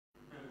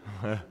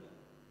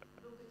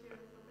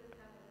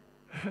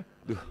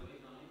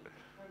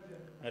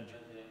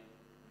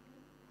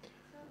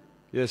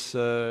Yes,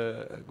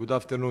 good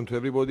afternoon to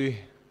everybody.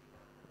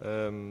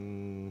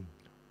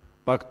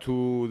 Back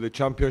to the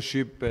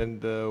championship,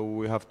 and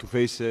we have to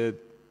face a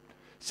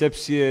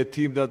SEPSI, a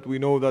team that we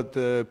know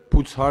that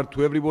puts hard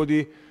to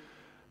everybody,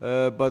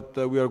 but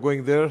we are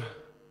going there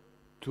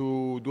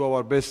to do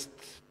our best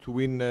to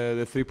win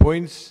the 3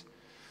 points.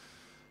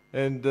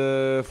 And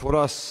for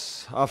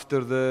us,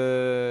 after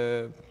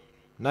the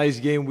nice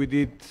game we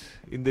did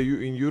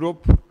in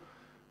Europe,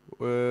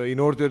 in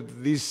order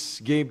this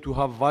game to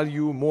have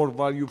value, more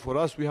value for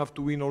us, we have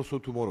to win also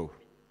tomorrow.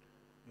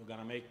 You're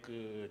gonna make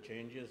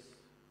changes,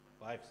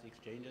 5, 6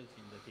 changes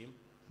in the team?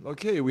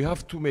 Okay, we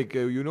have to make,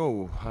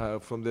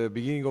 from the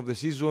beginning of the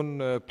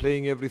season,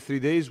 playing every 3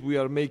 days, we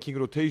are making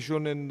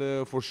rotation,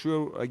 and for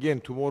sure,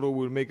 again, tomorrow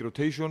we'll make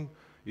rotation.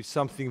 It's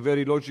something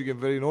very logical and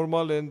very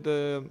normal,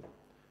 and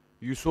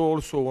you saw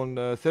also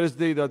on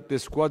Thursday that the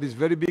squad is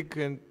very big,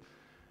 and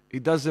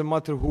it doesn't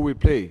matter who we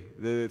play.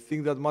 The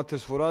thing that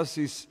matters for us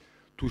is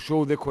to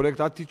show the correct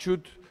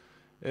attitude,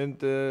 and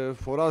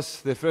for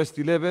us, the first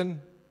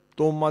 11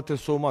 don't matter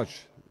so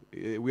much.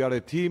 We are a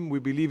team, we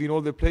believe in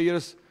all the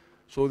players,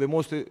 so the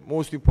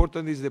most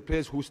important is the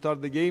players who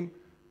start the game,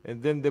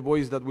 and then the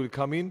boys that will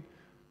come in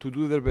to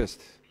do their best.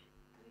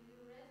 Will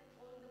you rest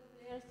all the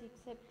players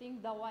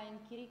excepting Dawa and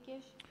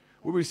Kirikesh?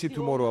 We will see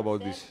tomorrow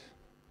about this.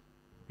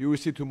 You will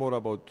see tomorrow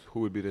about who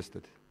will be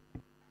rested.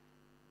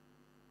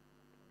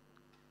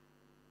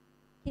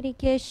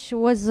 Kirikesh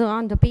was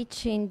on the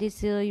pitch in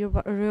this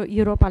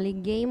Europa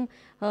League game.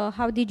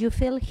 How did you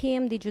feel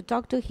him? Did you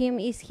talk to him?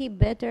 Is he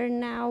better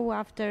now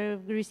after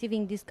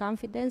receiving this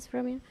confidence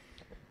from you?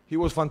 He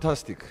was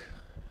fantastic.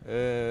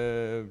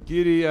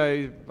 Giri,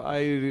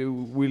 I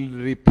will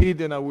repeat,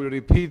 and I will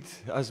repeat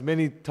as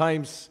many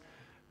times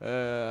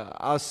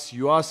as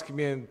you ask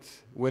me, and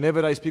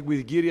whenever I speak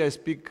with Giri, I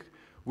speak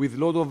with a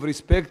lot of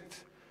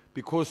respect,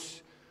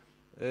 because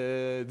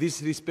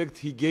this respect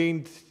he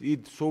gained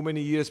it so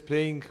many years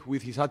playing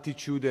with his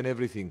attitude and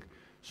everything.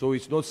 So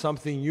it's not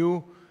something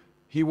new.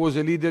 He was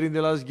a leader in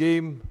the last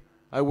game.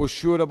 I was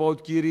sure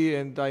about Giri,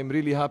 and I'm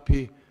really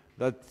happy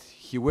that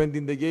he went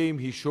in the game.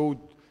 He showed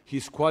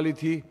his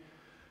quality,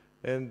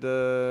 and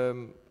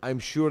I'm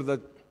sure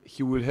that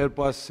he will help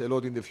us a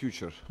lot in the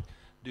future.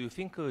 Do you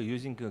think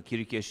using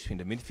Kirikesh in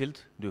the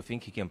midfield, do you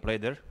think he can play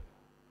there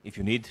if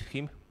you need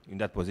him in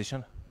that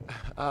position?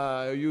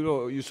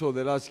 You saw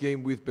the last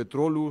game with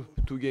Petrolu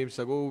 2 games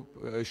ago.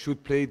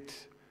 Should played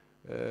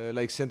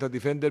like center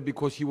defender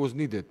because he was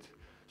needed.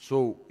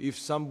 So if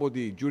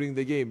somebody during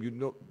the game,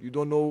 you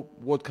don't know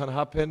what can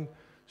happen.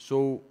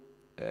 So,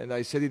 and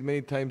I said it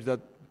many times that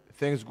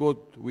thanks God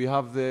we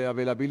have the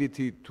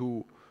availability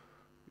to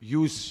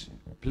use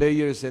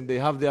players, and they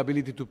have the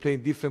ability to play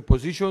in different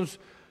positions.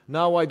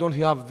 Now I don't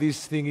have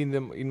this thing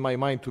in my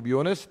mind, to be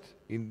honest,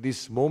 in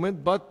this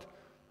moment. But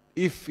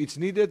if it's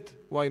needed,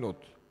 why not?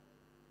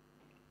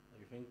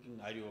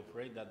 Are you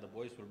afraid that the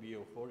boys will be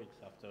euphoric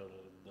after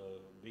the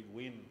big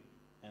win,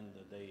 and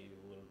they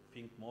will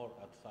think more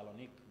at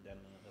Salonic than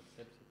at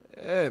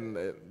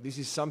SEPSI? This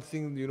is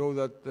something,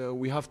 that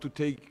we have to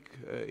take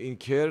in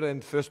care,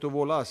 and first of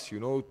all us,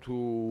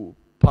 to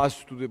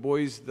pass to the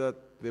boys that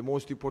the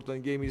most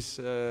important game is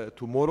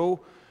tomorrow,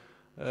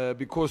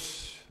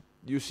 because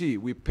you see,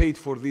 we paid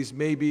for this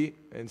maybe,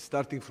 and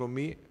starting from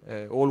me,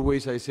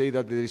 always I say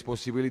that the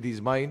responsibility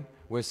is mine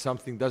when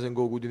something doesn't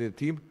go good in the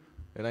team,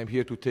 and I'm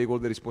here to take all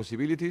the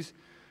responsibilities.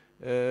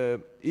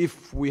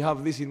 If we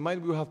have this in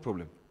mind, we will have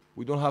problem.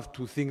 We don't have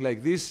to think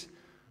like this.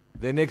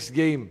 The next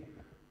game,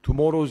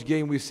 tomorrow's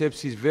game with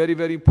SEPSI is very,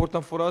 very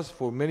important for us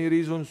for many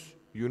reasons,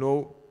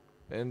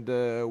 and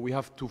we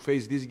have to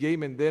face this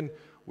game, and then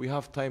we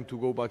have time to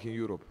go back in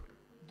Europe.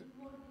 Is it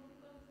more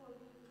difficult for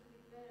you to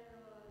prepare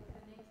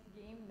the next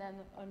game than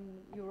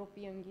an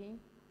European game?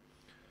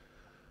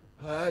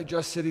 I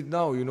just said it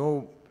now,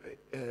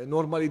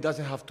 normally it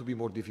doesn't have to be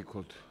more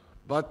difficult.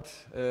 But,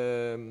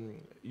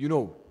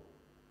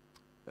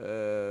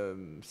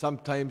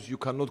 sometimes you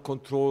cannot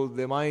control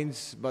the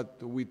minds,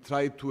 but we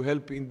try to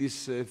help in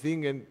this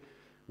thing, and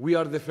we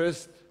are the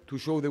first to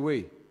show the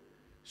way.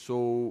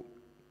 So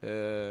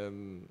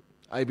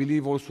I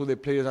believe also the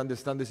players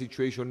understand the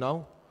situation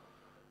now,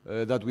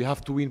 that we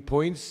have to win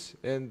points,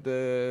 and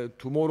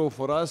tomorrow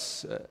for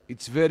us,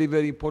 it's very,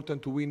 very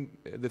important to win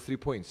the 3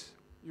 points.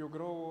 You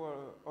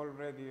grow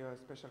already a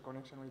special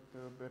connection with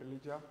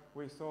Berligia.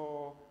 We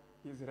saw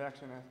his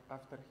reaction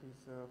after his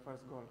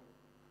first goal,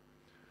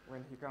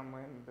 when he come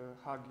and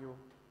hug you.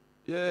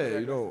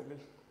 Yeah,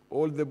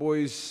 all the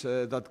boys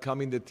that come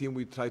in the team,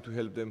 we try to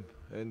help them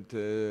and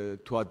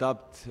to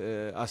adapt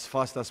as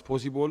fast as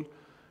possible.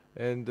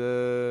 And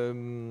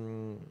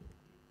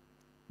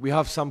we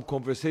have some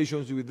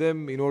conversations with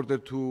them in order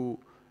to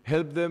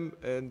help them.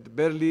 And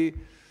Berli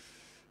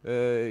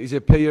is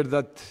a player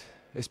that,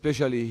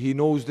 especially, he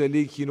knows the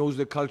league, he knows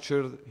the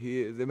culture,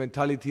 the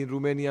mentality in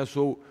Romania.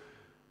 So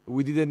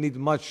we didn't need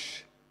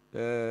much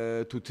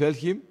to tell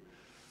him.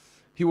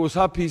 he was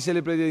happy, he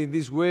celebrated in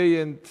this way,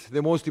 and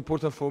the most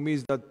important for me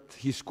is that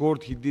he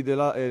scored, he did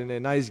a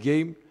nice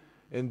game,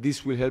 and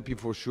this will help him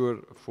for sure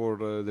for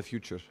the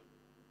future.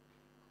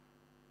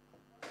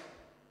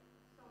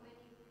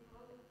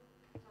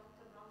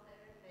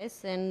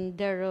 Yes, and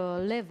their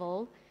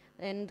level,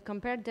 and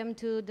compared them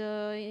to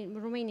the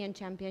Romanian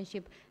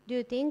championship. Do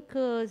you think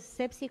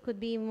SEPSI could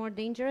be more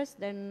dangerous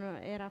than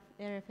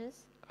RFS?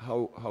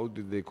 How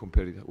did they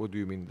compare it? What do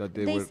you mean? That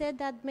They said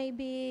that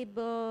maybe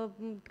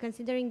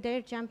considering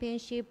their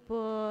championship,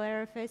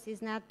 RFS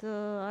is not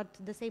at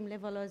the same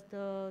level as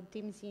the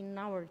teams in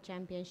our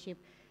championship.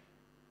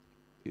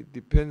 It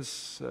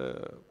depends.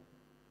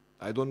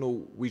 I don't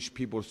know which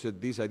people said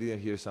this. I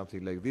didn't hear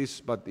something like this.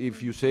 But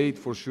if you say it,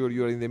 for sure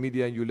you are in the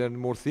media and you learn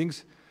more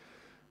things.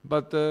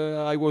 But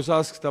I was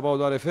asked about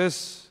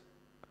RFS,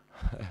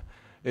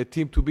 a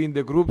team to be in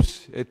the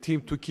groups, a team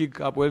to kick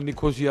Apoel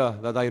Nicosia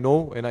that I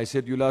know, and I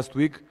said you last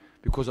week,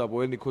 because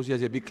Apoel Nicosia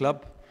is a big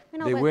club.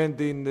 They went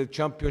in the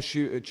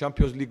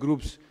Champions League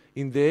groups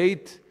in the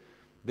 8.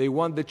 They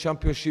won the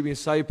championship in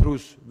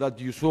Cyprus, that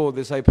you saw,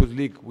 the Cyprus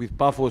League, with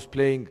Paphos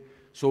playing.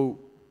 So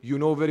you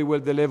know very well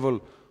the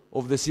level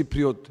of the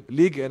Cypriot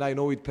League, and I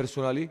know it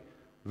personally.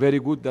 Very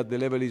good, that the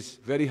level is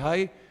very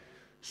high.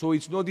 So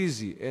it's not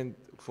easy. And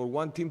for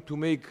one team to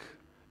make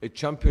a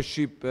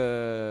championship,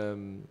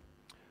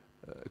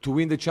 to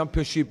win the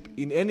championship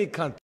in any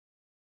country,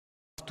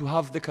 to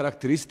have the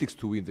characteristics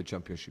to win the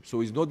championship.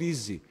 So it's not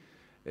easy.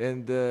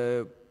 And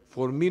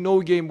for me,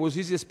 no game was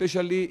easy,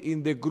 especially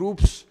in the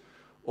groups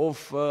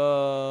of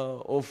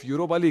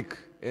Europa League.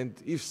 And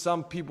if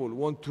some people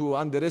want to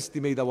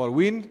underestimate our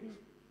win,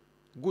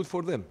 good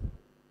for them.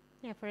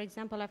 Yeah, for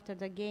example, after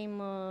the game,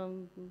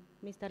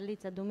 Mr.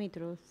 Lița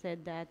Dumitru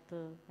said that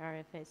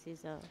RFS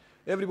is a...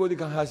 Everybody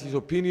has his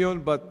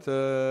opinion, but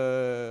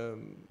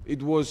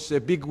it was a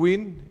big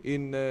win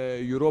in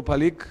Europa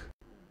League.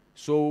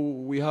 So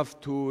we have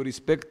to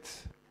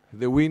respect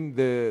the win,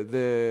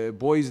 the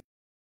boys,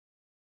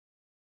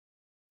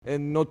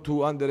 and not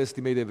to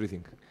underestimate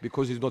everything,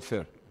 because it's not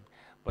fair.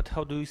 But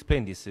how do you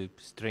explain this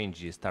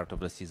strange start of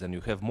the season?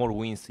 You have more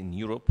wins in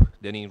Europe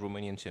than in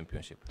Romanian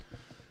Championship.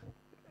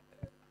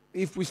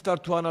 If we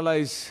start to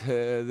analyze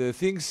the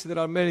things, there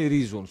are many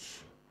reasons.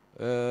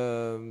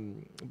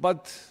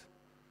 But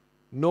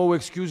no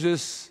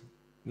excuses,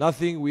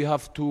 nothing. We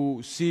have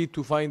to see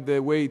to find the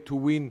way to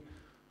win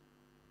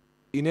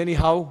in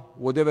anyhow.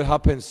 Whatever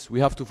happens, we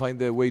have to find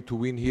the way to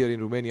win here in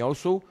Romania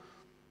also.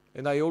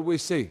 And I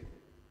always say,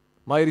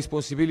 my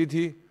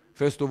responsibility,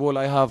 first of all,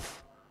 I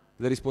have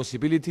the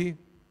responsibility,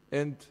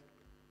 and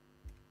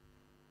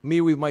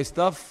me with my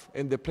staff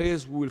and the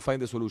players, we will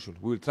find the solution.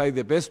 We will try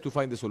the best to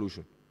find the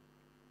solution.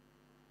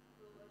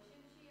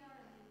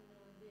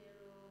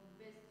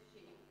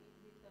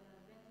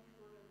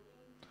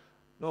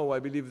 No, I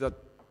believe that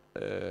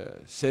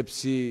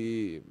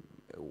SEPSI,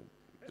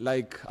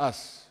 like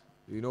us,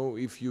 you know,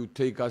 if you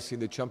take us in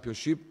the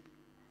championship,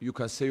 you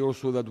can say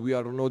also that we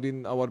are not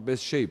in our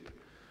best shape.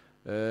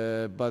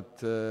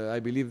 But I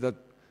believe that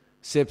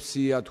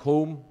SEPSI at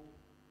home,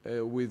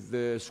 with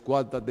the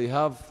squad that they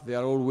have, they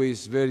are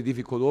always very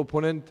difficult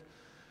opponent,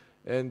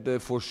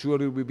 and for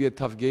sure it will be a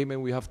tough game,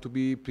 and we have to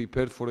be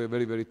prepared for a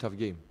very, very tough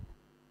game.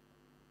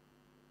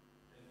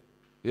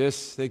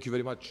 Yes, thank you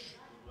very much.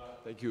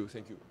 Thank you,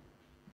 thank you.